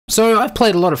So I've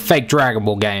played a lot of fake Dragon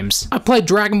Ball games. I played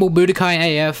Dragon Ball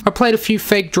Budokai AF. I played a few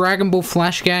fake Dragon Ball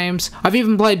Flash games. I've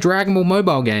even played Dragon Ball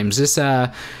mobile games. This,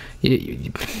 yeah,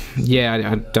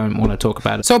 I don't want to talk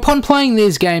about it. So upon playing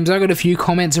these games, I got a few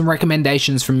comments and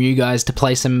recommendations from you guys to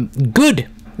play some good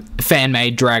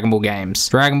fan-made Dragon Ball games.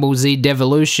 Dragon Ball Z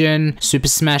Devolution, Super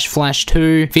Smash Flash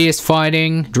 2, Fierce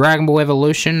Fighting, Dragon Ball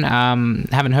Evolution.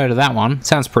 Haven't heard of that one.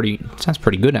 Sounds pretty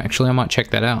good actually. I might check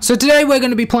that out. So today we're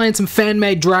going to be playing some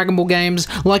fan-made Dragon Ball games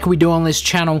like we do on this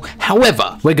channel.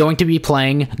 However, we're going to be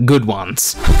playing good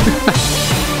ones.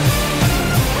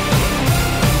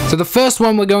 So the first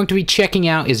one we're going to be checking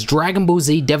out is Dragon Ball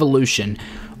Z Devolution.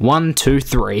 1, 2,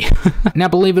 3. Now,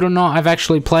 believe it or not, I've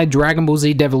actually played Dragon Ball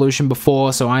Z Devolution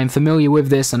before, so I am familiar with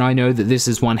this, and I know that this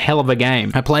is one hell of a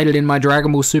game. I played it in my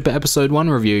Dragon Ball Super Episode 1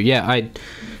 review. Yeah,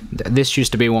 this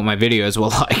used to be what my videos were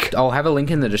like. I'll have a link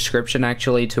in the description,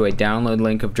 actually, to a download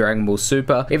link of Dragon Ball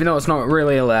Super. Even though it's not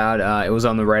really allowed, it was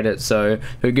on the Reddit, so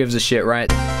who gives a shit,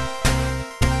 right?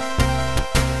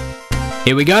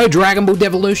 Here we go, Dragon Ball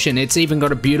Devolution. It's even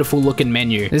got a beautiful looking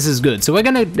menu. This is good. So we're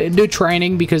gonna do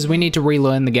training because we need to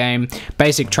relearn the game.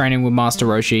 Basic training with Master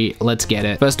Roshi. Let's get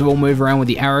it. First of all, move around with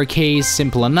the arrow keys.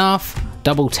 Simple enough.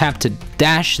 Double tap to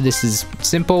dash. This is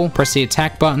simple. Press the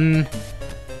attack button.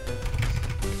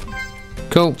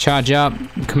 Cool. Charge up.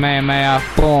 Kamehameha.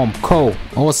 Boom. Cool.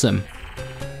 Awesome.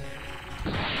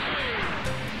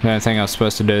 I don't think I was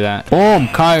supposed to do that. Boom!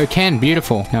 Kaioken,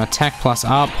 beautiful. Now attack plus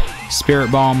up,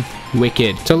 Spirit Bomb,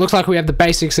 wicked. So it looks like we have the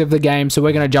basics of the game, so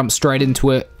we're gonna jump straight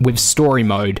into it with story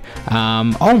mode.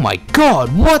 Oh my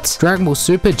god, what? Dragon Ball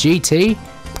Super GT?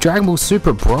 Dragon Ball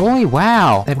Super Broly?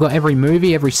 Wow. They've got every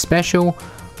movie, every special.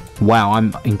 Wow,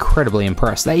 I'm incredibly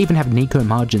impressed. They even have Nico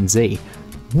Margin Z.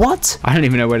 What? I don't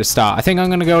even know where to start. I think I'm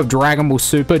gonna go with Dragon Ball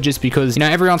Super just because, you know,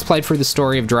 everyone's played through the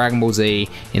story of Dragon Ball Z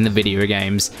in the video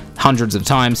games hundreds of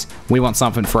times. We want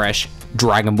something fresh.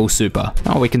 Dragon Ball Super.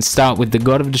 Oh, we can start with the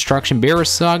God of Destruction Beerus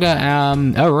saga.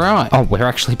 Alright. Oh, we're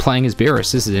actually playing as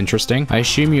Beerus. This is interesting. I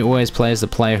assume you always play as the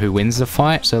player who wins the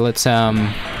fight. So let's,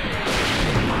 attack,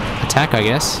 I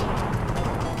guess.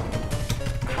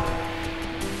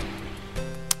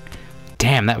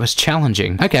 Damn, that was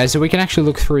challenging. Okay, so we can actually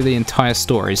look through the entire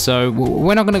story. So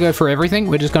we're not going to go through everything.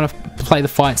 We're just going to play the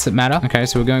fights that matter. Okay,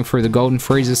 so we're going through the Golden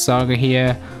Frieza saga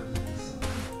here.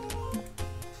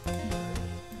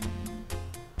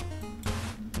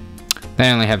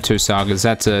 They only have 2 sagas.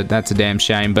 That's a damn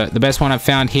shame. But the best one I've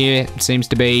found here seems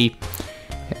to be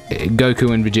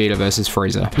Goku and Vegeta versus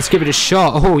Frieza. Let's give it a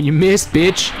shot. Oh, you missed,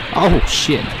 bitch. Oh,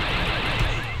 shit.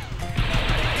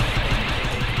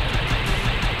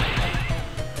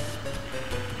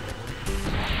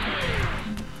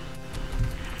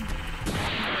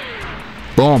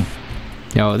 Boom.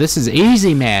 Yo, this is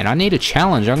easy, man. I need a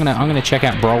challenge. I'm gonna check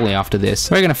out Broly after this.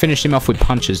 We're gonna finish him off with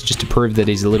punches just to prove that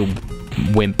he's a little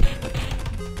wimp.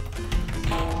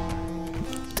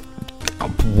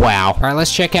 Oh, wow. Alright,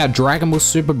 let's check out Dragon Ball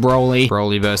Super Broly.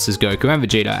 Broly versus Goku and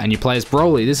Vegeta. And you play as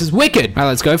Broly. This is wicked. Alright,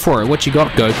 let's go for it. What you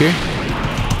got, Goku?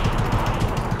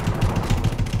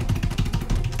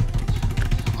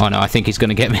 Oh no, I think he's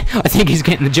gonna get me. I think he's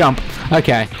getting the jump.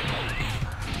 Okay.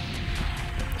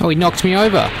 Oh, he knocked me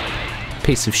over.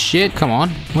 Piece of shit. Come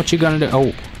on. What you gonna do?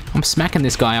 Oh, I'm smacking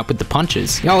this guy up with the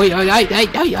punches. Oh,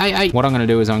 hey. What I'm gonna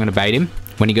do is I'm gonna bait him.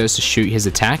 When he goes to shoot his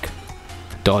attack,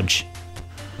 dodge.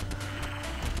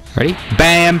 Ready?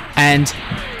 Bam! And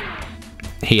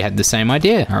he had the same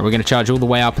idea. Alright, we're gonna charge all the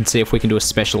way up and see if we can do a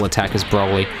special attack as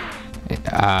Broly.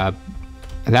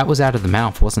 That was out of the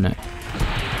mouth, wasn't it?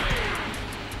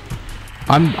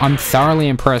 I'm thoroughly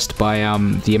impressed by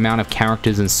the amount of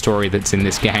characters and story that's in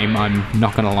this game. I'm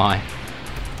not gonna lie.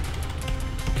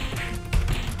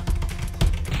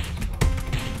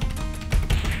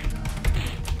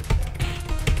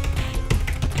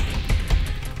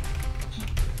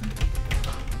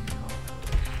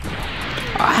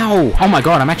 Ow! Oh my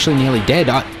god, I'm actually nearly dead.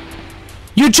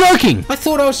 You're joking! I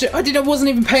thought I wasn't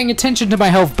even paying attention to my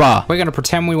health bar. We're gonna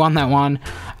pretend we won that one.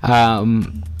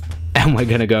 And we're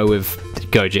gonna go with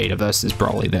Gogeta versus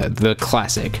Broly, the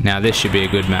classic. Now this should be a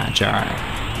good match, alright.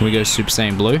 Can we go Super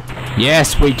Saiyan Blue?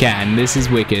 Yes, we can. This is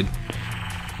wicked.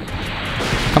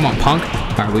 Come on, punk.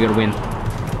 Alright, we gotta win.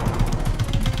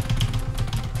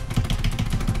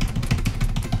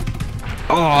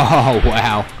 Oh,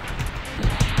 wow.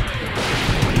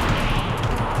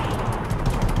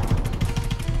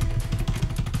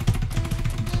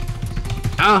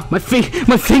 Ah, my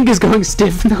finger's going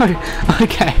stiff. No.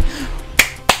 Okay.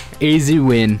 Easy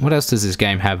win. What else does this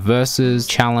game have? Versus,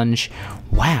 challenge,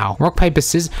 Wow. Rock, paper,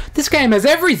 scissors. This game has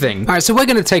everything. All right, so we're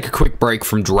going to take a quick break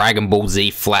from Dragon Ball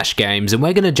Z Flash games, and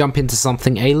we're going to jump into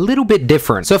something a little bit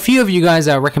different. So a few of you guys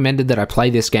recommended that I play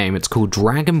this game. It's called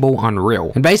Dragon Ball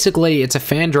Unreal. And basically, it's a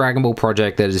fan Dragon Ball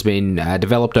project that has been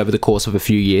developed over the course of a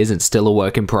few years. It's still a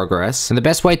work in progress. And the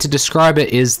best way to describe it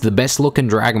is the best looking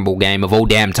Dragon Ball game of all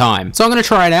damn time. So I'm going to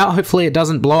try it out. Hopefully it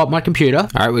doesn't blow up my computer.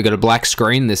 All right, we got a black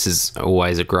screen. This is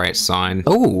always a great sign.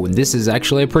 Oh, this is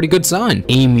actually a pretty good sign.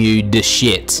 Emu de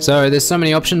shit. So there's so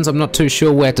many options, I'm not too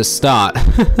sure where to start.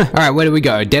 Alright, where do we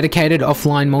go? Dedicated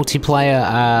offline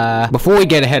multiplayer. Before we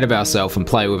get ahead of ourselves and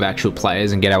play with actual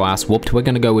players and get our ass whooped, we're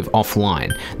going to go with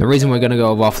offline. The reason we're going to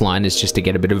go with offline is just to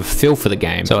get a bit of a feel for the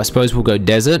game. So I suppose we'll go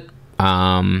desert.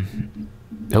 Oh,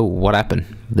 what happened?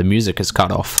 The music is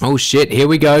cut off. Oh shit, here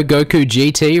we go. Goku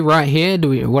GT right here.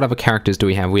 What other characters do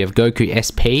we have? We have Goku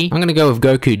SP. I'm going to go with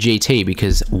Goku GT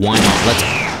because why not? Let's...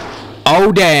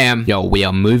 Oh damn. Yo, we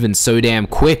are moving so damn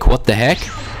quick. What the heck?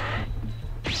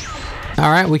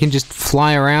 Alright, we can just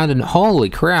fly around and holy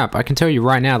crap. I can tell you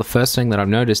right now, the first thing that I've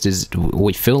noticed is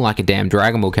we feel like a damn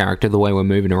Dragon Ball character the way we're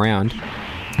moving around.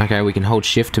 Okay, we can hold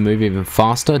shift to move even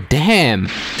faster. Damn.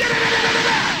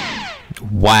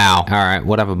 Wow. Alright,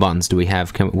 what other buttons do we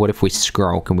have? What if we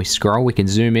scroll? Can we scroll? We can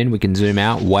zoom in, we can zoom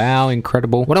out. Wow,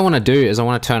 incredible. What I want to do is I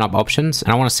want to turn up options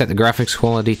and I want to set the graphics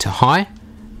quality to high,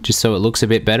 just so it looks a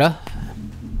bit better.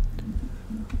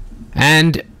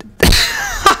 And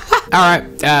alright,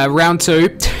 round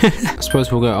 2. I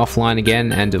suppose we'll go offline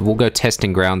again and we'll go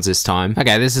testing grounds this time.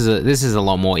 Okay, this is a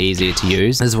lot more easier to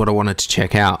use. This is what I wanted to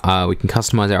check out. We can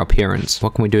customize our appearance.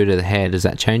 What can we do to the hair? Does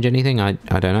that change anything? I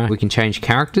don't know. We can change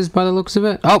characters by the looks of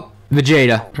it. Oh,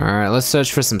 Vegeta. Alright, let's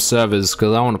search for some servers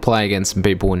because I want to play against some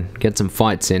people and get some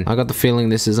fights in. I got the feeling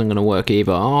this isn't going to work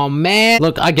either. Oh man.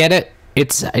 Look, I get it.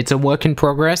 It's a work in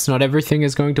progress. Not everything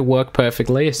is going to work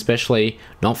perfectly, especially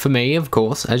not for me, of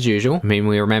course, as usual. I mean,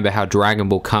 we remember how Dragon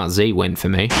Ball Kart Z went for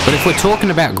me. But if we're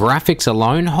talking about graphics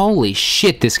alone, holy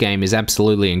shit, this game is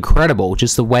absolutely incredible.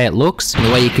 Just the way it looks, and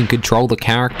the way you can control the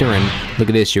character, and look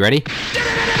at this, you ready?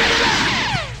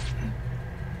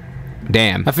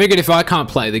 Damn. I figured if I can't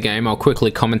play the game, I'll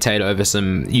quickly commentate over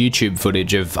some YouTube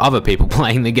footage of other people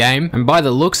playing the game. And by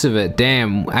the looks of it,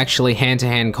 damn, actually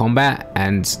hand-to-hand combat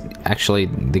and actually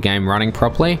the game running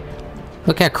properly.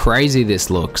 Look how crazy this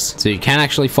looks. So you can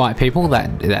actually fight people.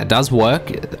 That does work.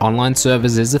 Online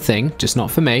servers is a thing, just not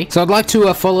for me. So I'd like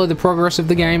to follow the progress of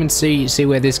the game and see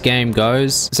where this game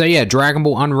goes. So yeah, Dragon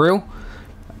Ball Unreal.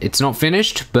 It's not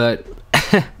finished, but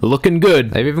looking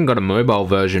good. They've even got a mobile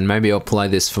version. Maybe I'll play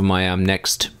this for my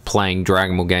next playing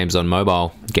Dragon Ball games on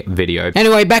mobile video.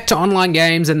 Anyway, back to online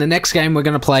games, and the next game we're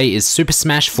going to play is Super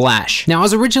Smash Flash. Now, I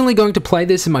was originally going to play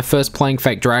this in my first playing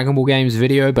fake Dragon Ball games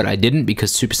video, but I didn't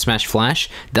because Super Smash Flash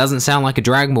doesn't sound like a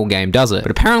Dragon Ball game, does it?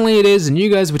 But apparently it is, and you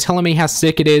guys were telling me how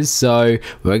sick it is, so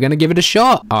we're going to give it a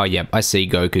shot. Oh, yep, I see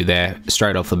Goku there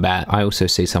straight off the bat. I also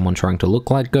see someone trying to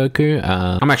look like Goku.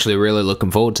 I'm actually really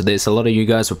looking forward to this. A lot of you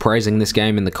guys were praising this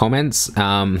game in the comments.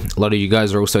 A lot of you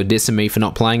guys are also dissing me for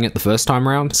not playing it the first time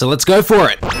around. So let's go for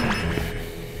it.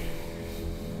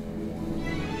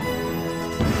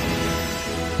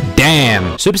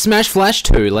 Damn. Super Smash Flash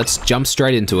 2. Let's jump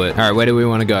straight into it. Alright, where do we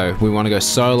want to go? We want to go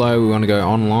solo. We want to go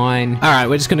online. Alright,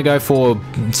 we're just going to go for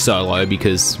solo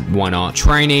because why not?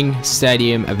 Training,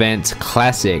 stadium, events,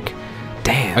 classic.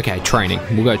 Damn. Okay, training.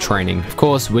 We'll go training. Of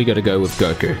course, we got to go with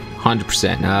Goku.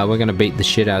 100%. We're going to beat the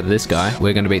shit out of this guy.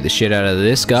 We're going to beat the shit out of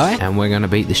this guy. And we're going to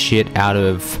beat the shit out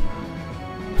of...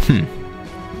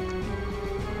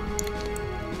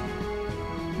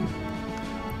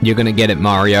 You're gonna get it,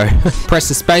 Mario. Press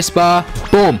the spacebar.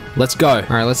 Boom. Let's go. All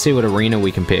right, let's see what arena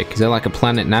we can pick. Is there like a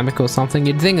Planet Namek or something?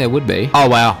 You'd think there would be. Oh,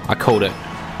 wow. I called it.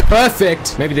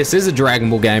 Perfect. Maybe this is a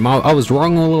Dragon Ball game. I was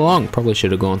wrong all along. Probably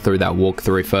should have gone through that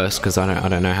walkthrough first because I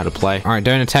don't know how to play. All right,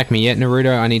 don't attack me yet,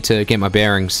 Naruto. I need to get my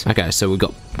bearings. Okay, so we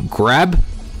got grab,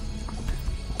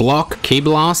 block, key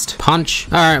blast, punch.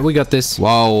 All right, we got this.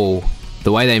 Whoa.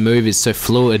 The way they move is so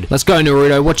fluid. Let's go,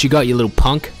 Naruto. What you got, you little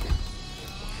punk?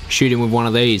 Shoot him with one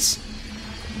of these.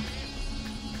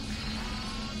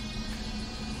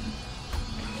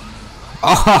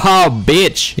 Oh,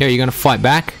 bitch. Yo, you gonna fight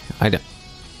back?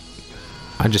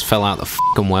 I just fell out the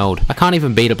fucking world. I can't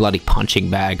even beat a bloody punching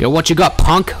bag. Yo, what you got,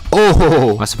 punk?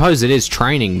 Oh, I suppose it is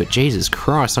training, but Jesus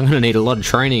Christ, I'm gonna need a lot of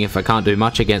training if I can't do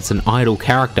much against an idle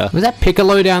character. Was that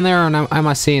Piccolo down there, or am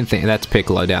I seeing things? That's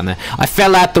Piccolo down there. I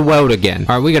fell out the world again.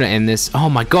 All right, we gotta end this. Oh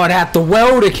my God, out the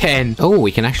world again. Oh,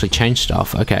 we can actually change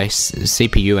stuff. Okay,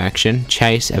 CPU action.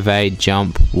 Chase, evade,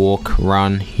 jump, walk,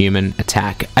 run, human,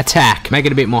 attack. Attack. Make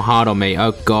it a bit more hard on me.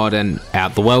 Oh God, and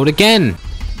out the world again.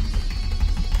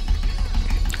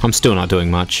 I'm still not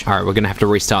doing much. All right, we're gonna have to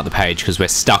restart the page because we're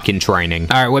stuck in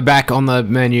training. All right, we're back on the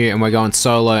menu and we're going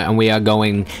solo and we are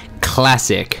going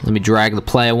classic. Let me drag the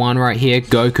player one right here,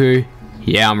 Goku.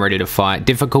 Yeah, I'm ready to fight.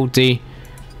 Difficulty.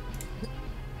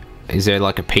 Is there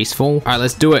like a peaceful? All right,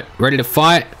 let's do it. Ready to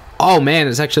fight. Oh man,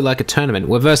 it's actually like a tournament.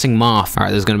 We're versing Marth. All right,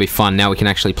 this is gonna be fun. Now we can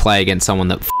actually play against someone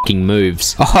that fucking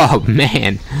moves. Oh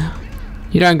man.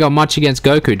 You don't got much against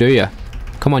Goku, do you?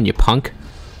 Come on, you punk.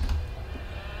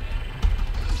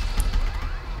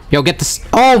 Yo, get this.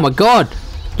 Oh my god.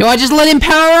 Yo, I just let him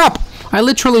power up. I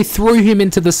literally threw him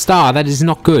into the star. That is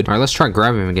not good. All right, let's try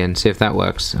grab him again. See if that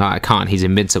works. Oh, I can't. He's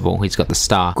invincible. He's got the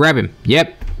star. Grab him.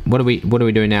 Yep. What do we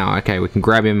do now? Okay, we can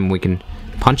grab him and we can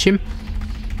punch him.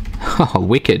 Oh,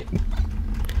 wicked.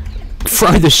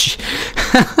 Throw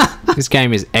the This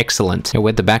game is excellent. Yo,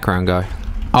 where'd the background go?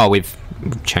 Oh, we've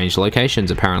changed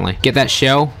locations apparently. Get that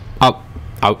shell. Oh,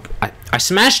 I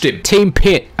smashed him. Team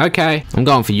Pit. Okay. I'm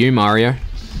going for you, Mario.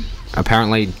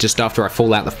 Apparently, just after I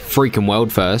fall out the freaking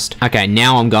world first. Okay,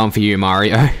 now I'm going for you,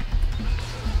 Mario.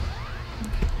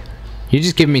 You're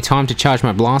just giving me time to charge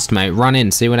my blast, mate. Run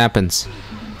in, see what happens.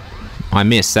 I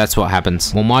miss, that's what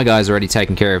happens. Well, my guy's already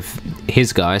taken care of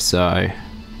his guy, so...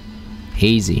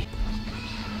 easy.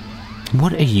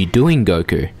 What are you doing,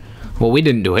 Goku? Well, we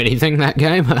didn't do anything that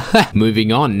game.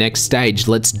 Moving on, next stage,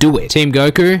 let's do it. Team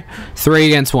Goku, 3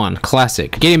 against 1,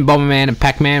 classic. Get him, Bomberman and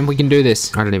Pac-Man, we can do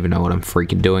this. I don't even know what I'm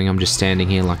freaking doing. I'm just standing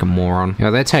here like a moron. Yo,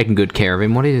 they're taking good care of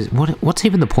him. What's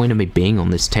even the point of me being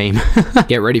on this team?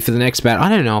 Get ready for the next battle. I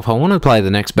don't know if I want to play the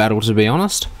next battle, to be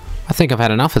honest. I think I've had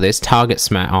enough of this. Target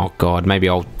smash. Oh god, maybe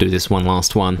I'll do this one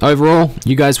last one. Overall,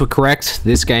 you guys were correct.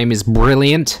 This game is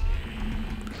brilliant.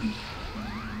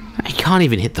 I can't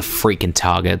even hit the freaking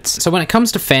targets. So when it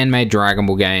comes to fan-made Dragon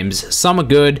Ball games, some are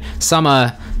good, some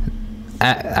are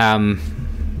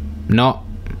not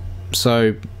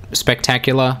so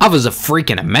spectacular. Others are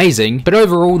freaking amazing. But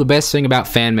overall, the best thing about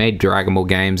fan-made Dragon Ball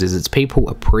games is it's people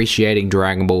appreciating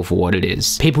Dragon Ball for what it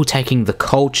is. People taking the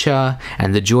culture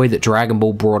and the joy that Dragon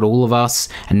Ball brought all of us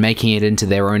and making it into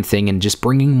their own thing and just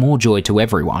bringing more joy to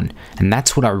everyone. And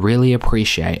that's what I really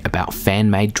appreciate about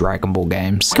fan-made Dragon Ball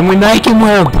games. Can we make him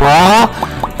wear a bra?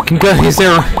 Is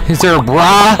there a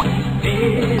bra?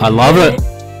 I love it.